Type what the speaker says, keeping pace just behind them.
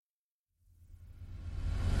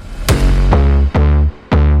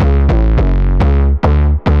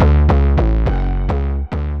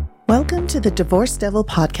to the Divorce Devil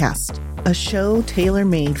Podcast, a show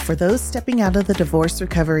tailor-made for those stepping out of the divorce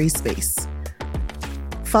recovery space.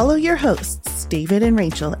 Follow your hosts, David and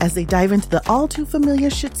Rachel, as they dive into the all-too-familiar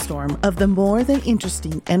shitstorm of the more than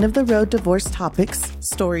interesting end-of-the-road divorce topics,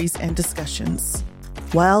 stories, and discussions.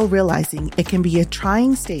 While realizing it can be a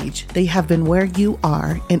trying stage, they have been where you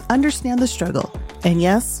are and understand the struggle. And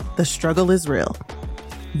yes, the struggle is real.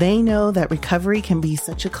 They know that recovery can be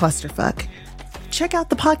such a clusterfuck. Check out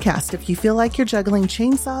the podcast if you feel like you're juggling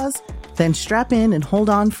chainsaws, then strap in and hold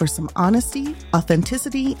on for some honesty,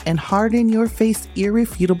 authenticity, and hard-in-your-face,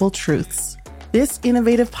 irrefutable truths. This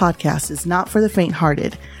innovative podcast is not for the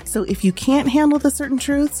faint-hearted, so if you can't handle the certain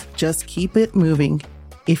truths, just keep it moving.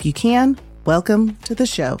 If you can, welcome to the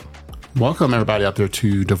show. Welcome, everybody out there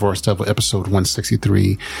to Divorce Devil episode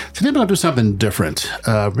 163. Today, we're going to do something different.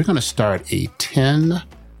 We're going to start a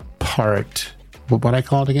 10-part, what I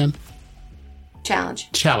call it again?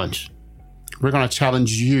 Challenge. We're going to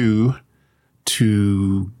challenge you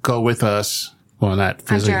to go with us. Well, not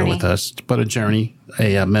physically go with us, but a journey,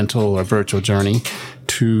 a mental or virtual journey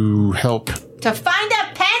to help. To find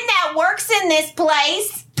a pen that works in this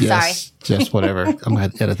place. Yes, sorry. Just whatever. I'm going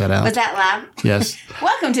to edit that out. Was that loud? Yes.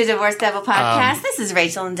 Welcome to Divorce Devil Podcast. This is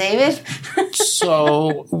Rachel and David.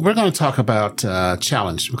 So we're going to talk about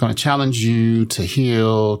challenge. We're going to challenge you to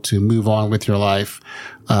heal, to move on with your life.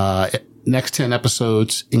 Next 10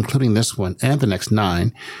 episodes, including this one and the next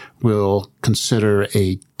 9, will consider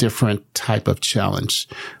a different type of challenge.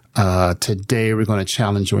 Today, we're going to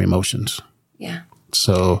challenge your emotions. Yeah.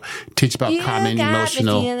 So teach about common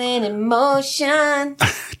emotional. Feeling emotion.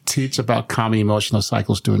 Teach about common emotional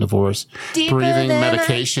cycles during divorce. Breathing,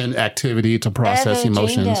 medication, activity to process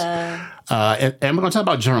emotions. And we're going to talk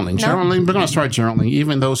about journaling. Journaling, we're going to start journaling.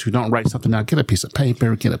 Even those who don't write something down, get a piece of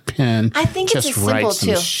paper, get a pen. I think it's as simple,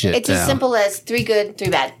 too. It's as simple as 3 good, 3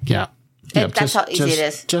 bad. Yeah. That's how easy it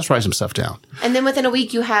is. Just write some stuff down. And then within a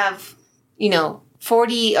week, you have,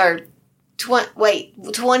 40 or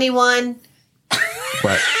 21.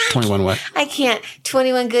 What? 21 what? I can't.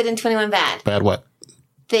 21 good and 21 bad. Bad what?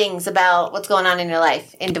 Things about what's going on in your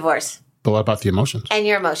life in divorce. But what about the emotions? And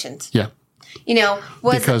your emotions. Yeah.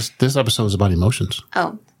 Because this episode is about emotions.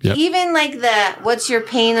 Oh. Yep. Even like what's your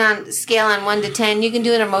pain on scale on 1 to 10, you can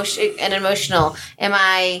do an emotional. Am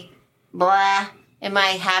I blah? Am I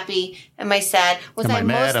happy? Am I sad? Am I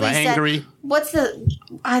mad? Am I angry?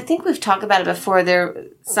 I think we've talked about it before.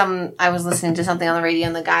 I was listening to something on the radio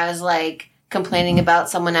and the guy was like complaining about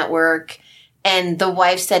someone at work and the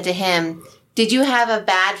wife said to him, did you have a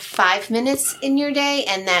bad 5 minutes in your day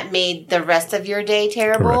and that made the rest of your day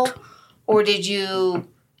terrible? Correct. Or did you,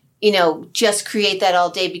 just create that all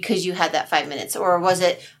day because you had that 5 minutes? Or was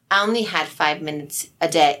it, I only had 5 minutes a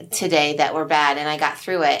day today that were bad and I got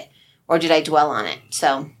through it? Or did I dwell on it?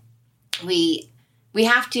 So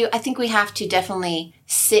I think we have to definitely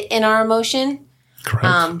sit in our emotion.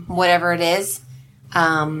 Correct. Whatever it is.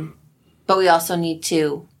 But we also need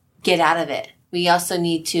to get out of it. We also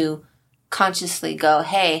need to consciously go,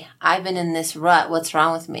 hey, I've been in this rut. What's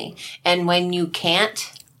wrong with me? And when you can't,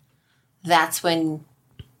 that's when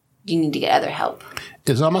you need to get other help.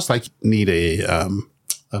 It's almost like you need a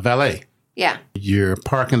valet. Yeah. You're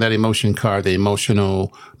parking that emotion car, the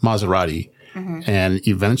emotional Maserati, and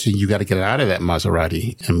eventually you got to get out of that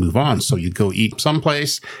Maserati and move on. So you go eat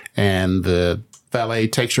someplace and the valet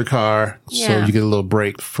takes your car, so you get a little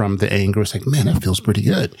break from the anger. It's like, man, that feels pretty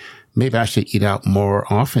good. Maybe I should eat out more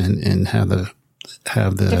often and have the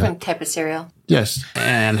different type of cereal. Yes,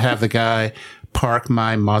 and have the guy park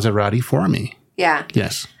my Maserati for me. Yeah.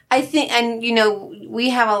 Yes. I think, and we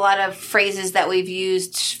have a lot of phrases that we've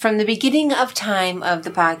used from the beginning of time of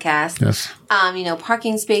the podcast. Yes.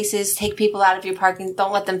 Parking spaces, take people out of your parking,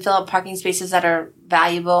 don't let them fill up parking spaces that are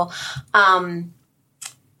valuable.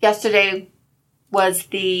 Yesterday was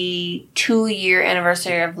the 2-year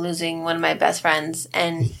anniversary of losing one of my best friends,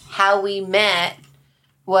 and how we met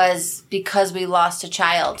was because we lost a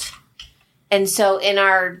child. And so in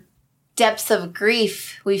our depths of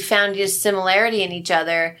grief, we found a similarity in each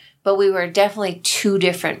other, but we were definitely 2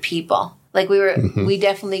 different people. Like we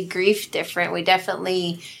definitely grieved different. We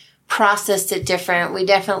definitely processed it different. We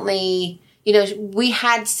definitely, we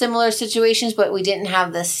had similar situations, but we didn't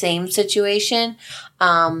have the same situation.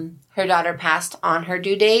 Her daughter passed on her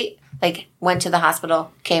due date, went to the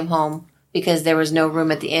hospital, came home because there was no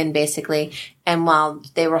room at the inn, basically. And while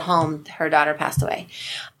they were home, her daughter passed away.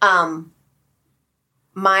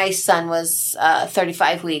 My son was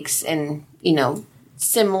 35 weeks and,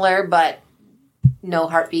 similar, but no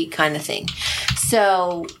heartbeat kind of thing.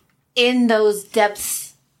 So in those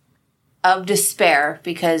depths of despair,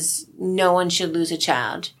 because no one should lose a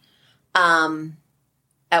child,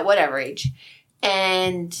 at whatever age.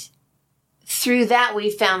 And through that, we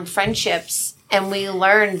found friendships, and we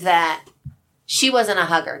learned that she wasn't a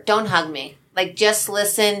hugger. Don't hug me. Like, just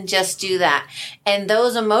listen, just do that. And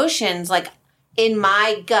those emotions, like, in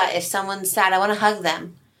my gut, if someone's sad, I want to hug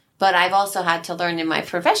them. But I've also had to learn in my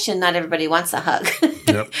profession, not everybody wants a hug.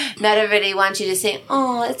 Yep. Not everybody wants you to say,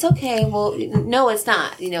 oh, it's okay. Well, no, it's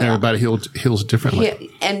not. You know, everybody heals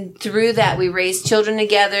differently. And through that, we raised children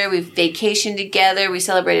together. We vacationed together. We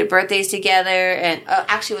celebrated birthdays together. And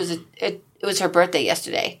actually, it was her birthday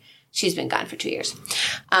yesterday. She's been gone for 2 years,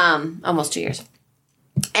 almost 2 years.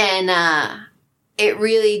 And it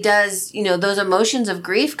really does, you know, those emotions of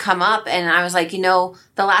grief come up. And I was like, you know,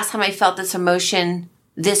 the last time I felt this emotion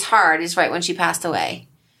this hard is right when she passed away.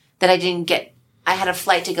 That I had a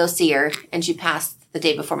flight to go see her, and she passed the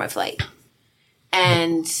day before my flight.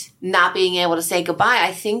 And not being able to say goodbye,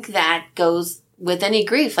 I think that goes with any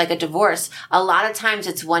grief, like a divorce. A lot of times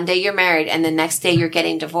it's one day you're married and the next day you're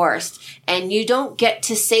getting divorced. And you don't get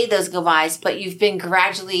to say those goodbyes, but you've been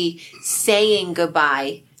gradually saying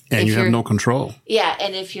goodbye. And you have no control. Yeah,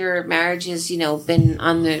 and if your marriage has, you know, been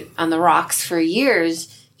on the rocks for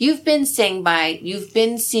years, you've been saying bye, you've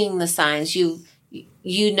been seeing the signs, you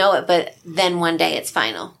know it, but then one day it's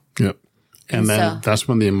final. Yep. And then that's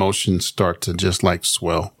when the emotions start to just like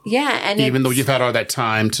swell. Yeah. And even though you've had all that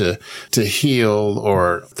time to heal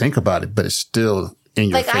or think about it, but it's still in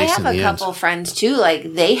your face. Like, I have a couple friends too,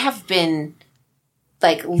 like, they have been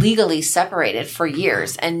like legally separated for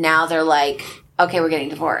years, and now they're like, okay, we're getting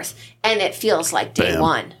divorced. And it feels like day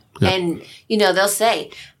one. Yep. And, you know, they'll say,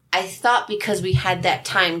 I thought because we had that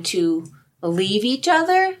time to leave each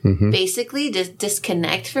other, basically, just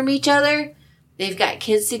disconnect from each other. They've got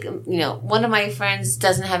kids, you know, one of my friends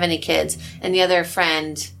doesn't have any kids, and the other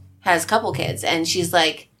friend has a couple kids. And she's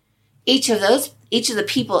like, each of the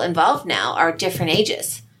people involved now are different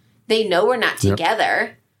ages. They know we're not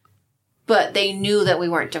together, but they knew that we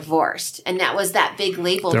weren't divorced. And that was that big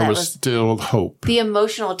label. There was still hope. The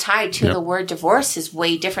emotional tie to the word divorce is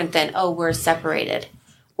way different than, oh, we're separated.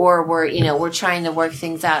 Or we're trying to work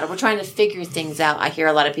things out, or we're trying to figure things out. I hear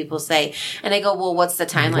a lot of people say, and I go, well, what's the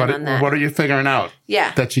timeline on that? What are you figuring out?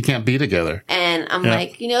 Yeah. That you can't be together. And I'm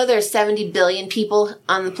like, you know, there's 70 billion people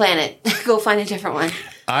on the planet. Go find a different one.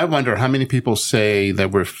 I wonder how many people say that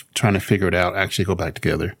we're trying to figure it out actually go back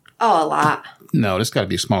together. Oh, a lot. No, it's got to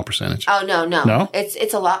be a small percentage. Oh, no. No?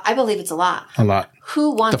 It's a lot. I believe it's a lot. A lot.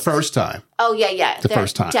 Who wants the first time? Oh, yeah. The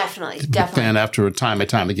first time. Definitely. Then after time and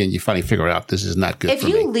time again, you finally figure out this is not good for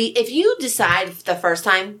me. If you decide the first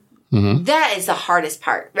time, that is the hardest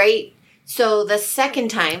part, right? So the second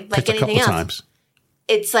time, like anything else, times.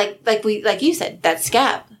 It's like you said, that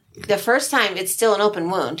scab. The first time, it's still an open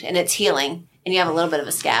wound and it's healing, and you have a little bit of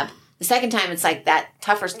a scab. The second time, it's like that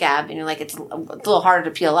tougher scab, and you're like, it's a little harder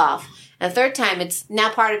to peel off. And the third time, it's now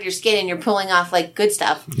part of your skin, and you're pulling off like good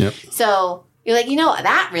stuff. Yep. So you're like, you know,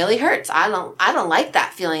 that really hurts. I don't like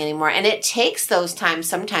that feeling anymore. And it takes those times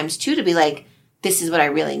sometimes too to be like, this is what I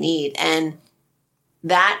really need. And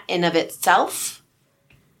that in of itself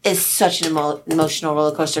is such an emotional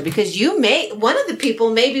roller coaster, because one of the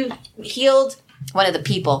people may be healed. One of the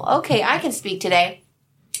people, okay, I can speak today.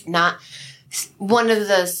 Not one of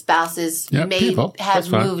the spouses may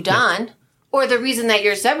have moved on. Or the reason that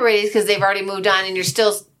you're separated is because they've already moved on and you're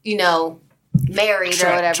still, you know, married or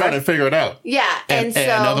whatever. Trying to figure it out. Yeah. And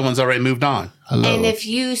another one's already moved on. Hello. And if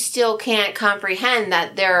you still can't comprehend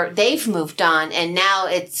that they've moved on and now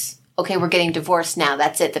it's, okay, we're getting divorced now.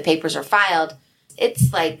 That's it. The papers are filed.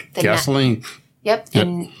 It's like the gasoline. Yep.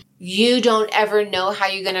 And you don't ever know how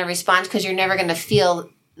you're going to respond, because you're never going to feel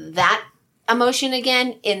that emotion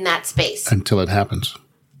again in that space. Until it happens.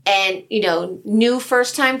 And, you know, new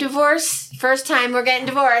first-time divorce. First time we're getting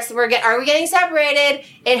divorced. Are we getting separated?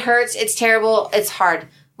 It hurts. It's terrible. It's hard.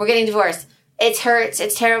 We're getting divorced. It hurts.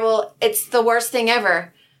 It's terrible. It's the worst thing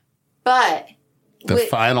ever. But the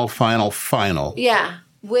final. Yeah.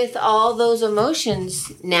 With all those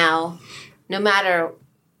emotions now, no matter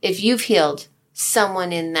if you've healed,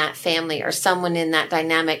 someone in that family or someone in that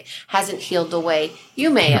dynamic hasn't healed the way you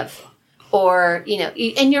may have. Or, you know,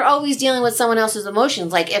 and you're always dealing with someone else's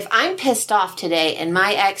emotions. Like, if I'm pissed off today and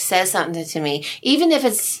my ex says something to me, even if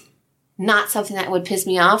it's not something that would piss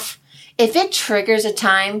me off, if it triggers a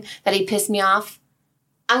time that he pissed me off,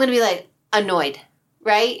 I'm going to be like annoyed,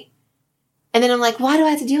 right? And then I'm like, why do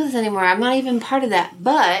I have to deal with this anymore? I'm not even part of that.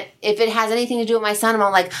 But if it has anything to do with my son,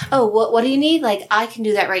 I'm like, oh, what do you need? Like, I can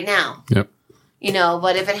do that right now. Yep. You know,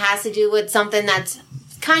 but if it has to do with something that's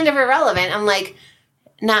kind of irrelevant, I'm like,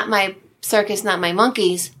 not my circus, not my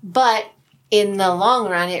monkeys. But in the long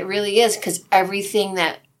run, it really is, because everything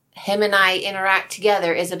that him and I interact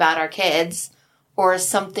together is about our kids or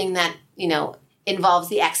something that, involves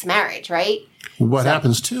the ex-marriage, right? What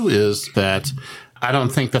happens too is that I don't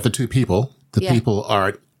think that the people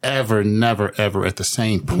are ever, never, ever at the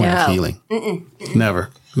same point of healing.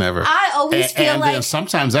 Never. I always feel and then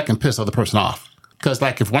sometimes that can piss the other person off. Because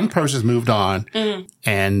like if one person's moved on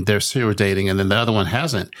and they're serial dating and then the other one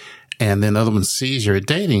hasn't, and then the other one sees you're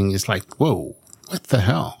dating, it's like, whoa, what the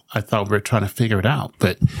hell? I thought we were trying to figure it out.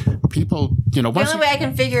 But people, the only way I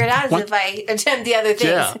can figure it out is if I attempt the other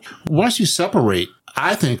things. Yeah. Once you separate,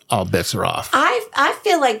 I think all bets are off. I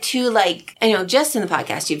feel like too, just in the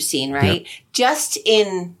podcast you've seen, right? Yep. Just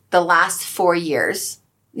in the last 4 years,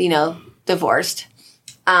 divorced,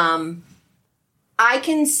 I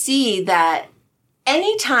can see that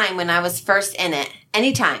anytime when I was first in it,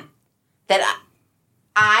 anytime that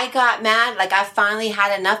I got mad, like I finally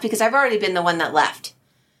had enough because I've already been the one that left.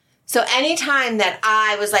 So anytime that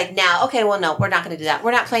I was like, now, okay, well, no, we're not going to do that.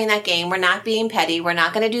 We're not playing that game. We're not being petty. We're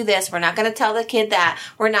not going to do this. We're not going to tell the kid that.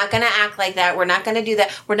 We're not going to act like that. We're not going to do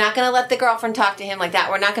that. We're not going to let the girlfriend talk to him like that.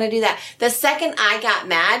 We're not going to do that. The second I got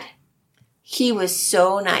mad, he was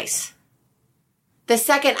so nice. The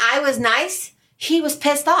second I was nice, he was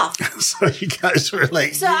pissed off. So you guys were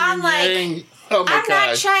like, so I'm like, oh my I'm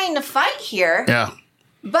not trying to fight here. Yeah.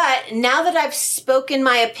 But now that I've spoken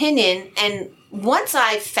my opinion, and once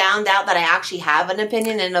I found out that I actually have an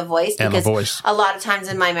opinion and a voice, because a lot of times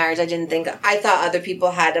in my marriage, I thought other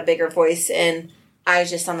people had a bigger voice and I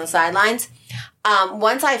was just on the sidelines.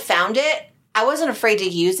 Once I found it, I wasn't afraid to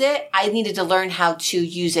use it. I needed to learn how to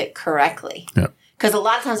use it correctly. Yep. Because a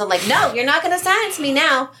lot of times I'm like, no, you're not going to silence me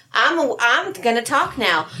now. I'm going to talk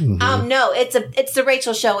now. Mm-hmm. No, it's the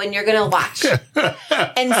Rachel show and you're going to watch.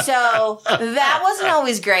 And so that wasn't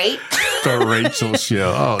always great. The Rachel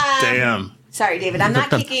show. Oh, damn. Sorry, David. I'm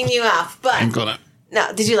not kicking you off, but I'm going to.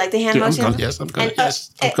 No, did you like the hand motion? I'm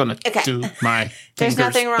going to do my There's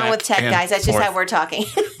nothing wrong with tech, guys. That's just how we're talking.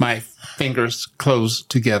 My fingers close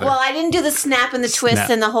together. Well, I didn't do the snap and the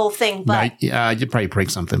twist and the whole thing, but... you'd probably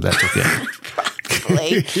break something, but that's okay.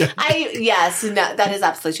 Probably. That is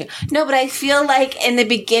absolutely true. No, but I feel like in the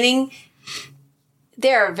beginning,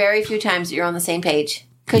 there are very few times that you're on the same page.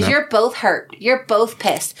 Because you're both hurt. You're both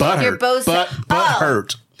pissed. You're both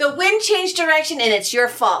hurt. The wind changed direction and it's your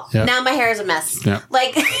fault. Yep. Now my hair is a mess. Yep.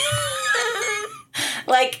 Like an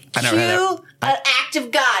act of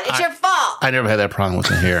God. It's your fault. I never had that problem with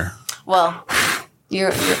the hair. Well,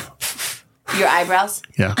 your eyebrows?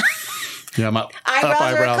 Yeah. Yeah, my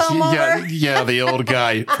eyebrows. Yeah, the old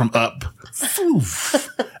guy from Up.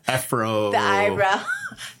 Afro. The eyebrow.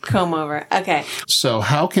 Comb over. Okay. So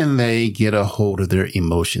how can they get a hold of their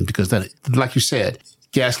emotion? Because then, like you said,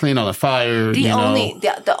 gasoline on a fire. The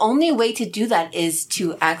only way to do that is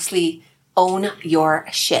to actually own your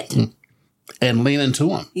shit. And lean into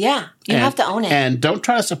them. Yeah. You have to own it. And don't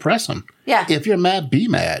try to suppress them. Yeah. If you're mad, be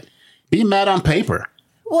mad. Be mad on paper.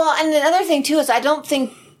 Well, and the other thing too is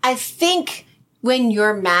I think when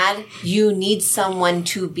you're mad, you need someone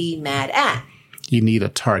to be mad at. You need a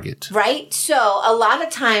target. Right? So a lot of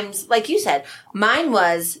times, like you said, mine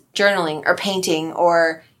was journaling or painting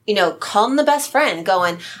or, calling the best friend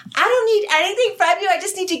going, I don't need anything from you. I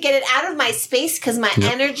just need to get it out of my space because my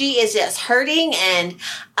energy is just hurting and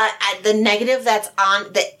the negative that's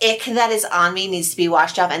on, the ick that is on me needs to be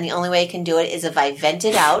washed off. And the only way I can do it is if I vent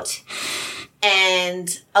it out.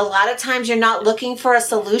 And a lot of times you're not looking for a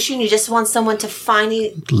solution. You just want someone to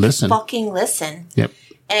finally fucking listen. Yep.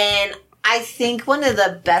 And I think one of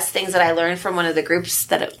the best things that I learned from one of the groups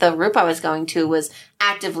the group I was going to was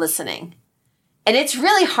active listening. And it's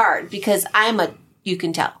really hard because you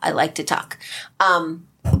can tell, I like to talk.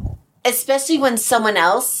 Especially when someone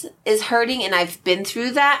else is hurting and I've been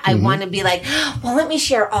through that. I want to be like, well, let me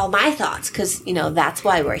share all my thoughts because, that's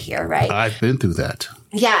why we're here, right? I've been through that.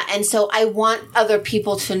 Yeah, and so I want other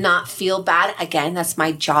people to not feel bad. Again, that's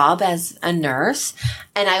my job as a nurse.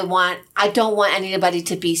 And I don't want anybody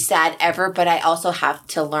to be sad ever, but I also have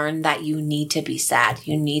to learn that you need to be sad.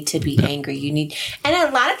 You need to be angry. And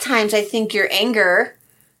a lot of times I think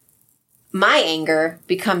my anger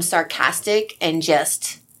becomes sarcastic and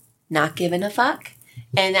just not giving a fuck.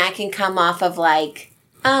 And that can come off of like,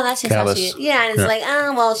 oh, that's just how she is. Yeah, and it's like,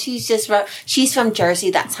 oh, well, she's from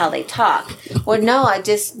Jersey. That's how they talk. Well, no, I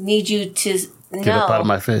just need you to know. Get up out of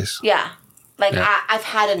my face. Yeah. I've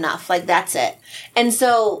had enough. Like, that's it. And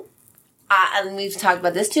so, and we've talked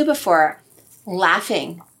about this too before,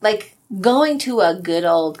 laughing. Like, going to a good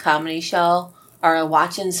old comedy show or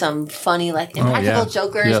watching some funny, like, Impractical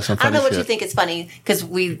Jokers. Yeah, I don't know what you think is funny because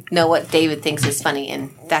we know what David thinks is funny,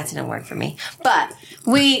 and that didn't work for me. But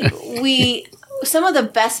we some of the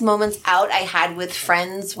best moments out I had with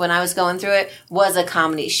friends when I was going through it was a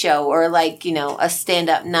comedy show or like, a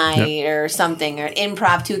stand-up night or something, or an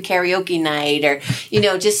impromptu karaoke night, or,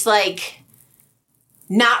 just like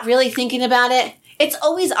not really thinking about it. It's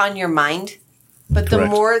always on your mind, but the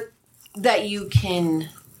more that you can,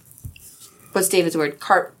 what's David's word?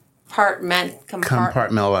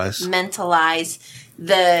 Compartmentalize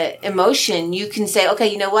the emotion, you can say, okay,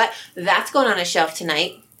 you know what? That's going on a shelf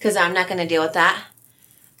tonight. Because I'm not going to deal with that.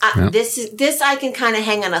 This I can kind of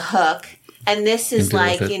hang on a hook, and this is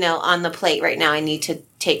like, on the plate right now. I need to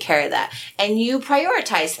take care of that. And you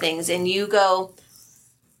prioritize things, and you go,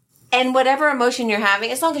 and whatever emotion you're having,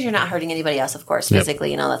 as long as you're not hurting anybody else, of course,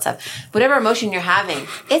 physically and all that stuff, whatever emotion you're having,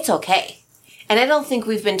 it's okay. And I don't think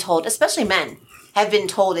we've been told, especially men, have been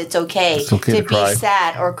told it's okay to be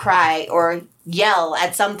sad or cry or yell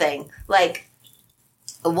at something. Like,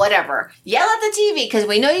 whatever. Yell at the TV, because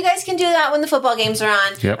we know you guys can do that when the football games are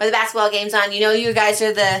on or the basketball game's on. You guys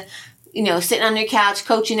are the, sitting on your couch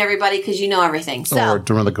coaching everybody because you know everything. So, or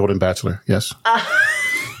during the Golden Bachelor, yes.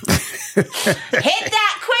 Hit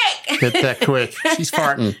that quick. Hit that quick. She's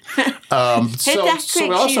farting. So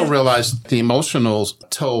we also realized the emotional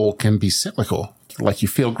toll can be cyclical. Like you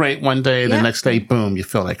feel great one day, the next day, boom, you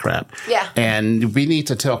feel like crap. Yeah. And we need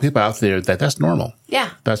to tell people out there that that's normal. Yeah.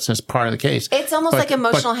 That's just part of the case. It's almost like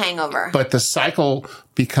emotional hangover. But the cycle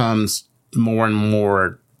becomes more and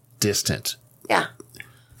more distant. Yeah.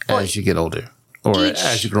 As you get older or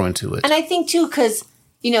as you grow into it. And I think too, because,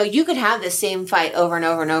 you could have the same fight over and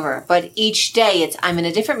over and over, but each day I'm in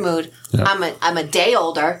a different mood. Yep. I'm a day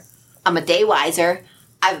older. I'm a day wiser.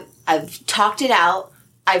 I've talked it out.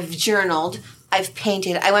 I've journaled. I've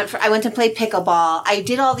painted. I went to play pickleball. I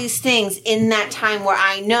did all these things in that time where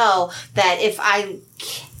I know that if I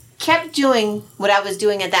kept doing what I was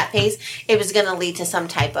doing at that pace, it was going to lead to some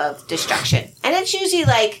type of destruction. And it's usually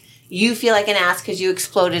like you feel like an ass because you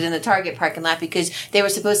exploded in the Target parking lot because they were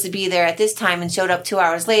supposed to be there at this time and showed up 2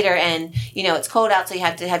 hours later, and it's cold out, so you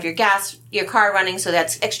have to have your car running, so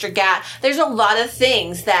that's extra gas. There's a lot of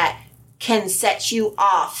things that can set you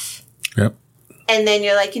off. Yep. And then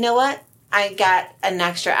you're like, you know what? I got an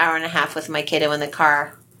extra hour and a half with my kiddo in the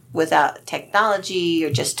car without technology or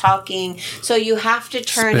just talking. So you have to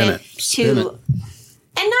turn it to, and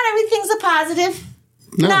not everything's a positive.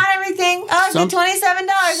 No. Not everything. Oh, I get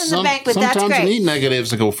 $27 in the bank, but that's great. Sometimes you need negatives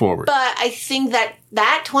to go forward. But I think that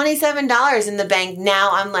 $27 in the bank, now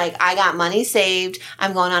I'm like, I got money saved.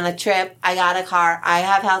 I'm going on a trip. I got a car. I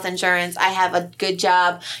have health insurance. I have a good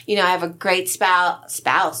job. I have a great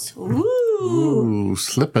spouse. Ooh,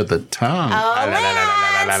 slip of the tongue. Oh,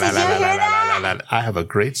 Lance, did you hear that? I have a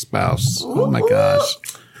great spouse. Oh, my gosh.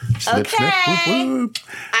 Slip, okay. slip, whoop, whoop.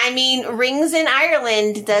 I mean, rings in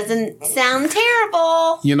Ireland doesn't sound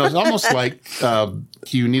terrible. It's almost like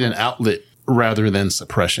you need an outlet rather than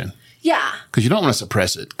suppression. Yeah. Because you don't want to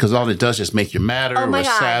suppress it, because all it does is make you madder or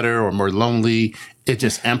sadder or more lonely. It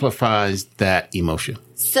just amplifies that emotion.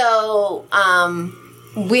 So,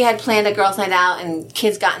 we had planned a girls' night out, and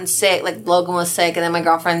kids gotten sick. Like, Logan was sick, and then my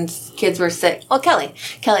girlfriend's kids were sick. Well,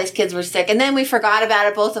 Kelly's kids were sick. And then we forgot about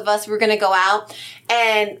it, both of us. We were going to go out.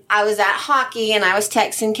 And I was at hockey, and I was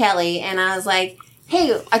texting Kelly, and I was like,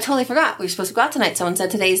 hey, I totally forgot. We were supposed to go out tonight. Someone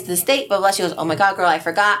said today's this date, blah, blah. She goes, oh, my God, girl, I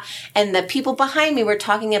forgot. And the people behind me were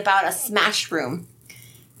talking about a Smashroom.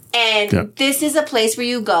 And this is a place where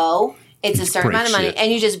you go. It's a certain amount of money,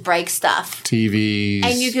 and you just break stuff. TVs,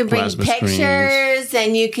 and you can bring pictures, screens.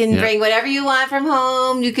 And you can bring whatever you want from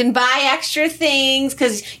home. You can buy extra things,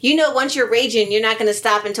 because once you're raging, you're not going to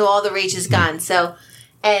stop until all the rage is gone. So,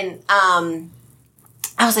 and I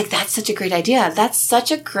was like, that's such a great idea. That's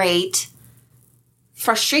such a great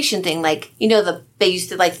frustration thing. Like, they used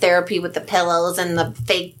to like therapy with the pillows and the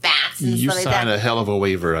fake bats and stuff like that. You signed a hell of a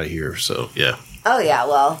waiver, I hear. So, yeah. Oh, yeah.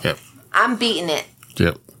 Well, I'm beating it.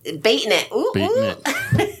 Yep. Baiting it. Ooh, it.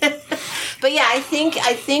 But yeah, I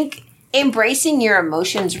think embracing your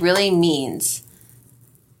emotions really means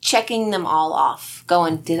checking them all off.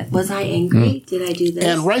 Going, was I angry? Did I do this?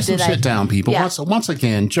 And write some shit down, people. Yeah. Once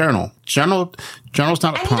again, journal. Journal's not a punk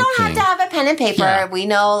thing. And you don't have to have a pen and paper. Yeah. We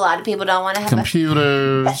know a lot of people don't want to have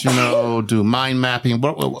computers. Do mind mapping.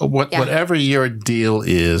 Whatever your deal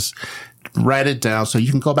is. Write it down so you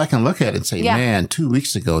can go back and look at it and say, man, 2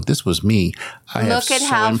 weeks ago, this was me. Look at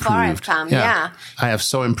how far I've come. Yeah. I have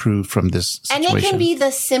so improved from this situation. And it can be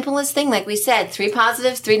the simplest thing. Like we said, 3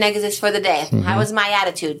 positives, 3 negatives for the day. Mm-hmm. How was my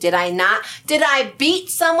attitude? Did I beat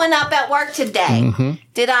someone up at work today? Mm-hmm.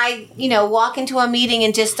 Did I, walk into a meeting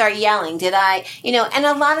and just start yelling? Did I, and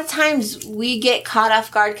a lot of times we get caught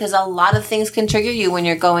off guard because a lot of things can trigger you when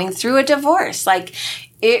you're going through a divorce. Like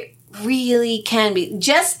really can be.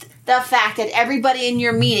 Just the fact that everybody in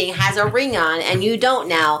your meeting has a ring on and you don't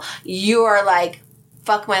now, you're like,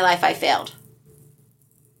 fuck my life, I failed.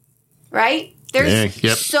 Right?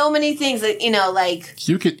 There's so many things that, like...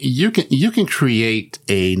 You can create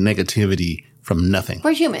a negativity from nothing.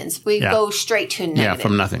 We're humans. We go straight to negative. Yeah,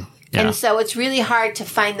 from nothing. Yeah. And so it's really hard to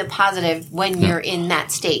find the positive when you're in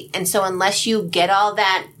that state. And so unless you get all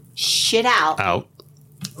that shit out,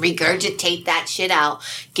 regurgitate that shit out,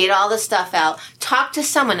 get all the stuff out, talk to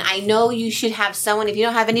someone. I know you should have someone. If you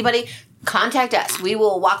don't have anybody, contact us. We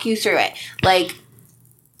will walk you through it. Like...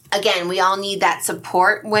 Again, we all need that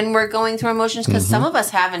support when we're going through emotions because some of us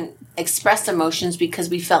haven't expressed emotions because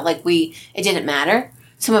we felt like it didn't matter.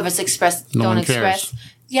 Some of us don't express.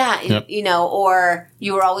 Yeah, or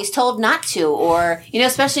you were always told not to, or,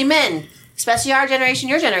 especially men, especially our generation,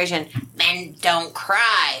 your generation. Men don't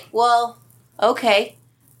cry. Well, okay.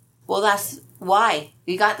 Well, that's why.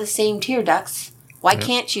 We got the same tear ducts. Why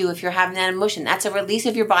can't you if you're having that emotion? That's a release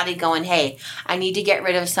of your body going, hey, I need to get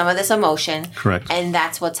rid of some of this emotion. Correct. And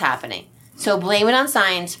that's what's happening. So blame it on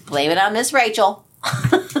science. Blame it on Miss Rachel.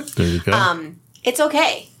 There you go. It's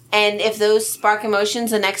okay. And if those spark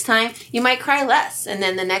emotions the next time, you might cry less. And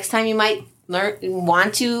then the next time you might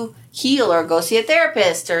want to heal or go see a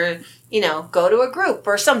therapist or, go to a group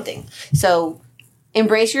or something. So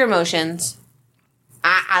embrace your emotions.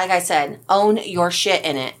 Like I said, own your shit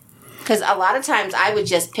in it. Because a lot of times I would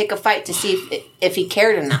just pick a fight to see if he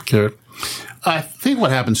cared enough. I think what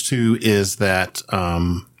happens too is that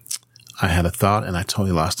I had a thought and I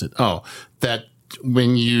totally lost it. Oh, that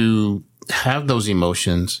when you have those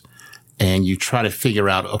emotions and you try to figure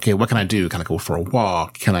out, okay, what can I do? Can I go for a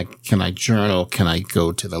walk? Can I journal? Can I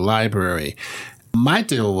go to the library? My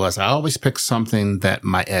deal was I always picked something that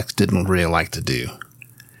my ex didn't really like to do.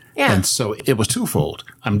 Yeah. And so it was twofold.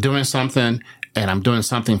 I'm doing something. And I'm doing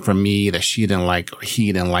something for me that she didn't like or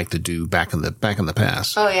he didn't like to do back in the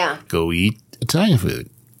past. Oh yeah. Go eat Italian food.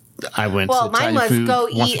 I went to Italian food. Well, mine was go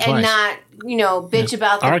eat and not, bitch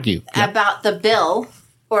about the bill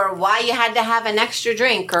or why you had to have an extra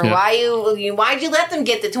drink or why'd you let them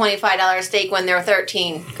get the $25 steak when they're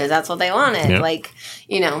 13 because that's what they wanted. Like,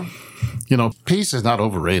 peace is not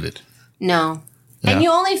overrated. No. Yeah. And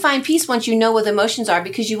you only find peace once you know what emotions are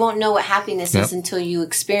because you won't know what happiness is until you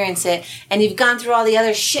experience it. And you've gone through all the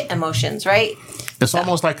other shit emotions, right? It's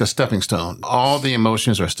almost like a stepping stone. All the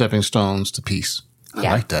emotions are stepping stones to peace. I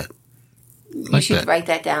like that. You should write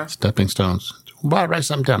that down. Stepping stones. Why write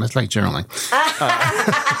something down? It's like journaling.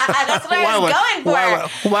 That's what I was going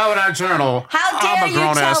for. Why would I journal? How dare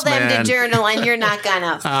you tell them to journal and you're not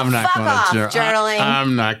gonna? I'm not gonna journaling.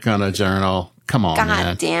 I'm not gonna journal. Come on, man.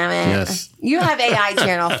 God damn it. Yes. You have AI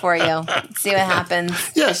journal for you. See what happens.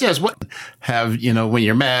 Yes. What have, when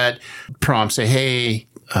you're mad, prompt say, hey,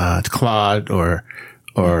 to Claude or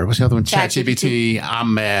what's the other one? ChatGPT.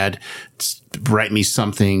 I'm mad. Write me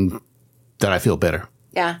something that I feel better.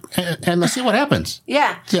 Yeah. And let's see what happens.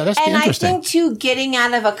 Yeah. Yeah, that's interesting. And I think, too, getting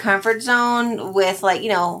out of a comfort zone with,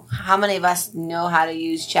 how many of us know how to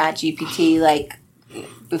use ChatGPT,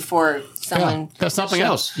 before someone... Yeah, that's something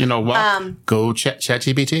else. Go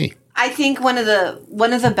ChatGPT. I think one of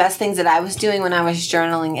the best things that I was doing when I was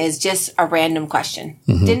journaling is just a random question.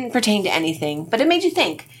 Mm-hmm. Didn't pertain to anything, but it made you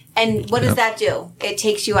think. And what does that do? It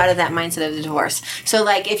takes you out of that mindset of the divorce. So,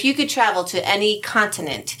 if you could travel to any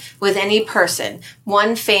continent with any person,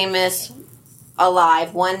 one famous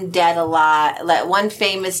alive, one dead alive, one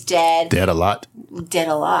famous dead. Dead a lot? Dead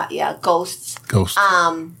a lot, yeah. Ghosts.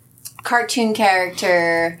 Cartoon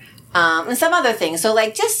character, and some other things. So,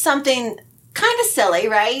 just something kind of silly,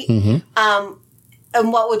 right? Mm-hmm.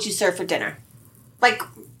 And what would you serve for dinner?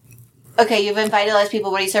 Okay, you've invited all these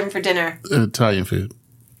people. What are you serving for dinner? Italian food.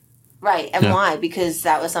 Right. And why? Because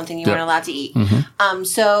that was something you weren't allowed to eat. Mm-hmm.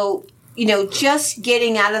 So, just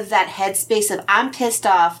getting out of that headspace of, I'm pissed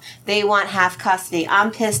off, they want half custody. I'm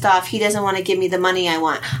pissed off, he doesn't want to give me the money I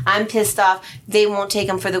want. I'm pissed off, they won't take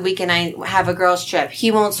him for the weekend I have a girls' trip. He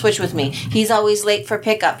won't switch with me. He's always late for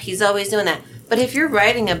pickup. He's always doing that. But if you're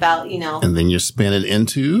writing about, And then you spin it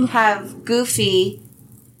into? Have Goofy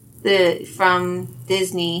from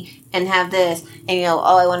Disney and have this, and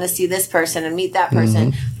I want to see this person and meet that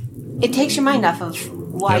person. Mm-hmm. It takes your mind off of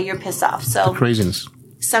why you're pissed off. So the craziness.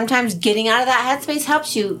 Sometimes getting out of that headspace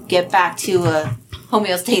helps you get back to a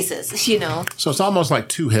homeostasis, So it's almost like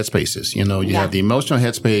two headspaces. You have the emotional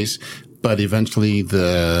headspace, but eventually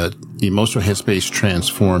the emotional headspace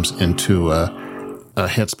transforms into a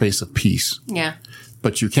headspace of peace. Yeah.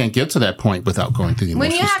 But you can't get to that point without going through the emotional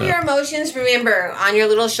When you have stuff. your emotions, remember, on your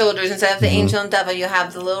little shoulders, instead of the angel and devil, you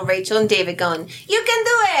have the little Rachel and David going, you can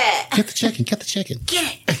do it. Get the chicken. Get the chicken.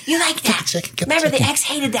 Get it. You like that. Get the chicken. Get Remember, the chicken. the ex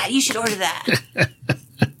hated that. You should order that.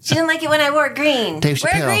 She didn't like it when I wore green. Dave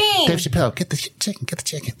Wear Chappelle. green. Dave Chappelle. Get the chicken. Get the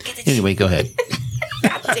chicken. Get the Anyway, go ahead.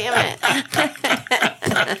 God damn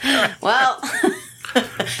it. Well...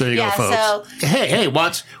 There you go, folks. Hey,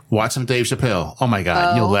 watch some Dave Chappelle. Oh my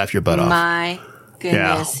God, you'll laugh your butt off. My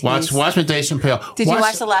goodness. Yeah, watch some Dave Chappelle. Did you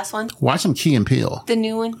watch the last one? Watch some Key and Peele. The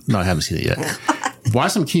new one? No, I haven't seen it yet.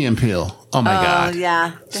 Watch some Key and Peele. Oh my God. Oh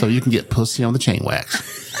yeah. So you can get pussy on the chain wax.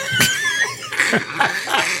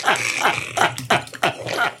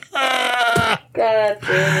 God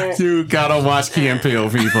damn it. You gotta watch Key and Peele,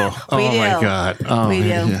 people. Oh We do. my God. Oh, We do.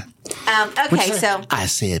 yeah. Okay, so I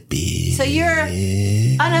said big. So your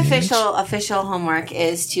official homework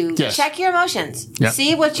is to check your emotions. Yep.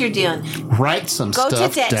 See what you're doing. Write some Go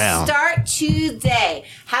stuff today. down. Start today.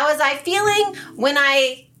 How was I feeling when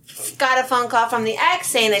I got a phone call from the ex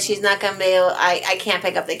saying that she's not going to be able, I can't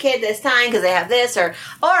pick up the kid this time because they have this, or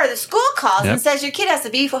the school calls and says your kid has to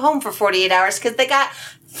be home for 48 hours because they got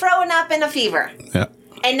thrown up in a fever. Yep.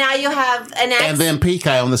 And now you have an ex. And then peak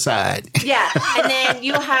eye on the side. Yeah. And then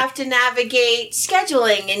you have to navigate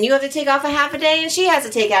scheduling, and you have to take off a half a day, and she has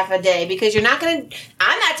to take half a day because I'm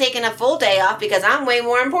not taking a full day off because I'm way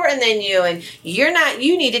more important than you, and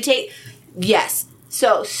you need to take, yes.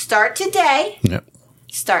 So start today. Yep.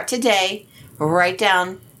 Start today. Write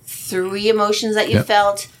down 3 emotions that you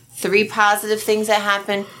felt, 3 positive things that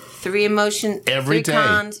happened, 3 emotions, Every 3 day.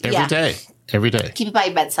 cons. Every day. Keep it by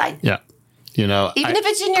your bedside. Yeah. You know, Even if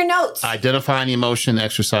it's in your notes. Identifying the emotion,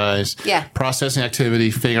 exercise, Yeah. Processing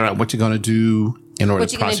activity, figure out what you're going to do in order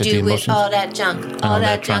to process the What you going to do emotions. with all that junk? All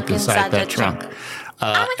that junk inside that trunk.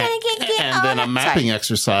 I'm going to get and all then that. a mapping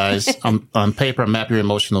exercise on paper, map your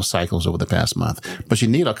emotional cycles over the past month. But you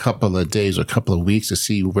need a couple of days or a couple of weeks to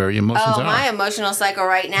see where your emotions are. My emotional cycle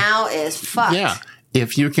right now is fucked. Yeah.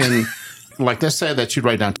 If you can, like, let's say that you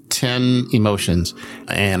write down 10 emotions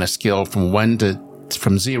and a scale from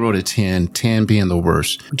 0 to 10, 10 being the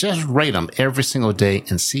worst. Just rate them every single day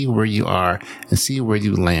and see where you are and see where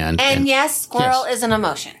you land. And yes, squirrel is an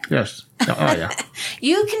emotion. Yes. Oh, yeah.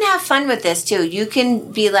 You can have fun with this too. You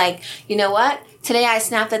can be like, you know what? Today I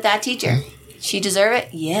snapped at that teacher. She deserve it?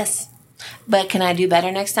 Yes. But can I do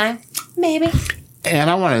better next time? Maybe.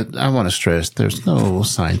 And I want to stress there's no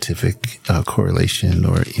scientific correlation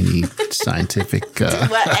or any scientific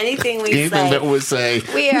anything we anything say. that would say.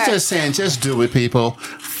 We're just saying, just do it, people.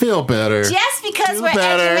 Feel better. Just because we're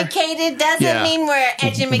educated doesn't mean we're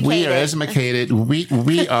educated. We are educated.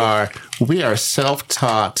 We are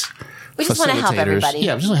self-taught. We just want to help everybody.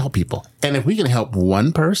 Yeah, we just want to help people. And if we can help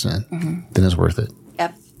one person, then it's worth it.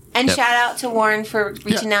 Yep. And shout out to Warren for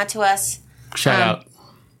reaching out to us. Shout out.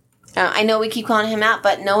 I know we keep calling him out,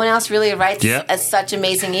 but no one else really writes such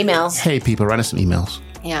amazing emails. Hey, people, write us some emails.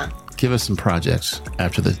 Yeah. Give us some projects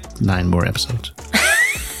after the 9 more episodes.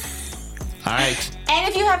 All right. And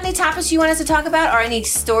if you have any topics you want us to talk about or any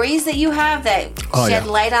stories that you have that shed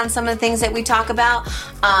light on some of the things that we talk about,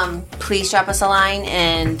 please drop us a line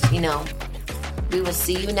and, we will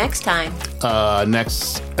see you next time.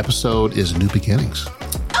 Next episode is New Beginnings.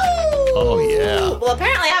 Oh, yeah. Well,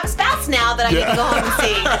 apparently I have a spouse now that I get to go home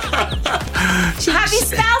and see. Happy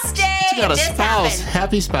Spouse Day! She got a spouse. Happened.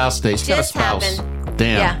 Happy Spouse Day. She got a spouse. Happened.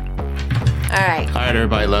 Damn. Yeah. All right. All right,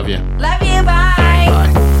 everybody. Love you. Love you. Bye.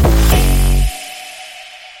 Bye.